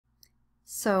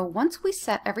So once we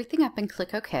set everything up and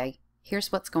click OK,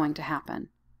 here's what's going to happen.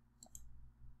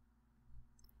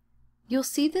 You'll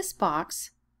see this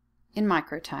box in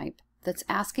Microtype that's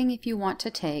asking if you want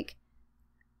to take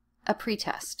a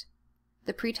pretest.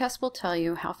 The pretest will tell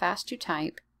you how fast you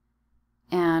type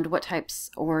and what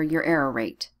types or your error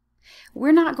rate.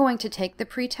 We're not going to take the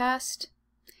pretest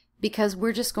because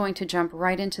we're just going to jump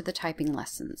right into the typing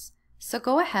lessons. So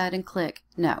go ahead and click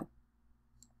No.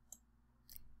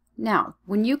 Now,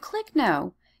 when you click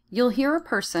No, you'll hear a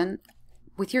person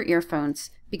with your earphones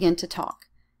begin to talk.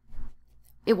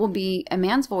 It will be a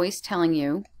man's voice telling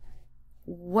you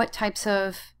what types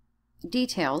of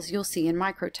details you'll see in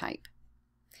Microtype.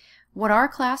 What our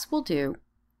class will do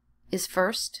is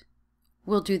first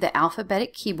we'll do the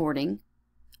Alphabetic Keyboarding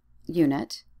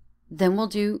unit, then we'll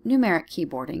do Numeric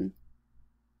Keyboarding,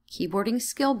 Keyboarding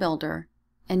Skill Builder,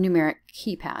 and Numeric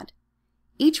Keypad.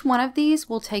 Each one of these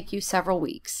will take you several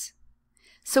weeks.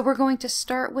 So we're going to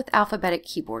start with Alphabetic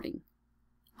Keyboarding.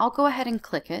 I'll go ahead and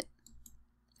click it,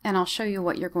 and I'll show you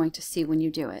what you're going to see when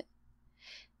you do it.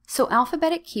 So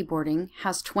Alphabetic Keyboarding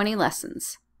has 20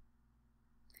 lessons.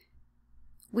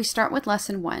 We start with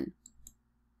Lesson 1.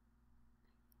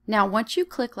 Now once you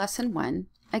click Lesson 1,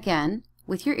 again,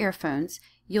 with your earphones,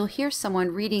 you'll hear someone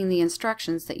reading the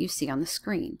instructions that you see on the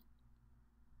screen.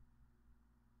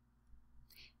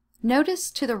 Notice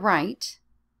to the right,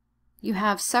 you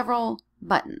have several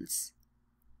buttons.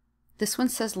 This one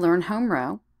says Learn Home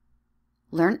Row,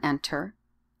 Learn Enter,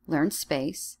 Learn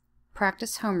Space,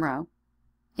 Practice Home Row,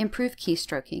 Improve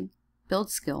Keystroking,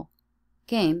 Build Skill,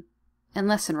 Game, and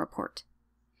Lesson Report.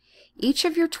 Each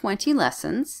of your 20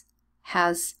 lessons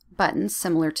has buttons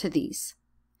similar to these.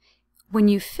 When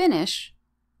you finish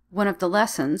one of the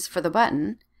lessons for the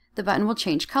button will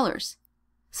change colors.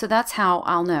 So that's how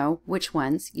I'll know which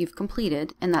ones you've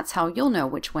completed, and that's how you'll know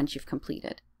which ones you've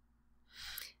completed.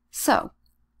 So,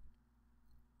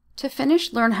 to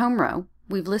finish Learn Home Row,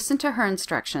 we've listened to her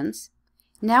instructions.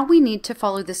 Now we need to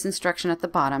follow this instruction at the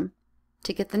bottom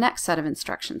to get the next set of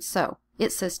instructions. So,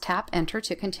 it says tap Enter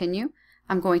to continue.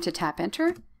 I'm going to tap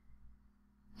Enter,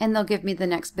 and they'll give me the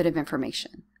next bit of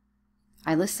information.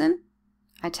 I listen,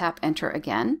 I tap Enter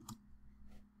again,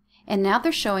 and now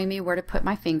they're showing me where to put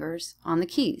my fingers on the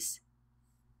keys.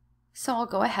 So I'll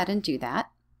go ahead and do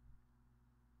that.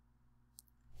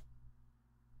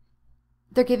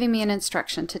 They're giving me an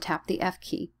instruction to tap the F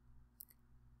key.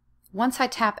 Once I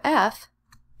tap F,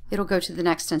 it'll go to the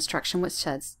next instruction which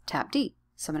says tap D.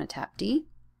 So I'm going to tap D,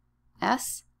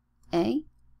 S, A,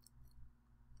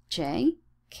 J,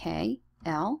 K,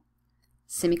 L,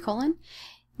 semicolon.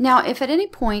 Now if at any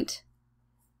point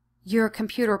your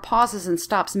computer pauses and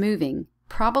stops moving,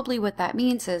 probably what that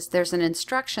means is there's an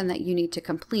instruction that you need to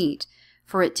complete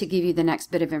for it to give you the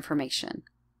next bit of information.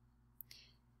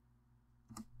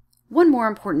 One more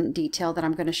important detail that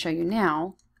I'm going to show you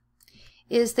now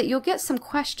is that you'll get some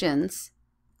questions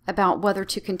about whether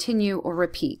to continue or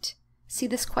repeat. See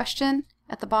this question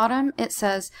at the bottom? It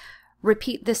says,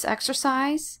 repeat this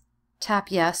exercise, tap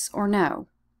yes or no.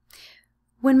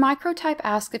 When Microtype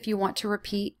asks if you want to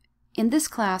repeat, in this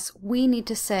class, we need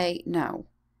to say no,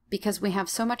 because we have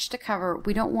so much to cover,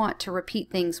 we don't want to repeat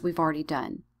things we've already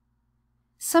done.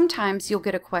 Sometimes you'll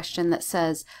get a question that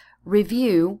says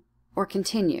review or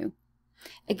continue.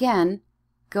 Again,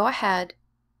 go ahead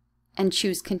and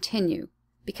choose continue,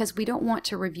 because we don't want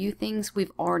to review things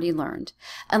we've already learned.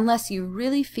 Unless you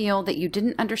really feel that you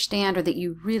didn't understand or that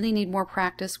you really need more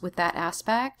practice with that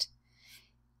aspect,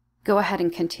 go ahead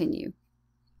and continue.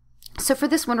 So for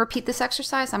this one, repeat this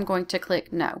exercise, I'm going to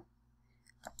click no.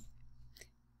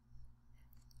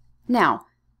 Now,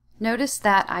 notice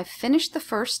that I've finished the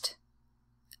first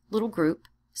little group,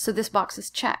 so this box is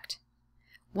checked.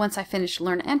 Once I finish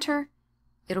Learn Enter,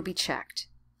 it'll be checked.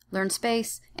 Learn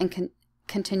Space and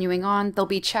continuing on, they'll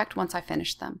be checked once I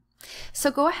finish them.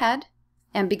 So go ahead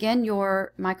and begin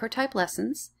your Microtype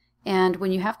lessons, and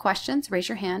when you have questions, raise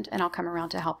your hand and I'll come around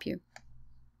to help you.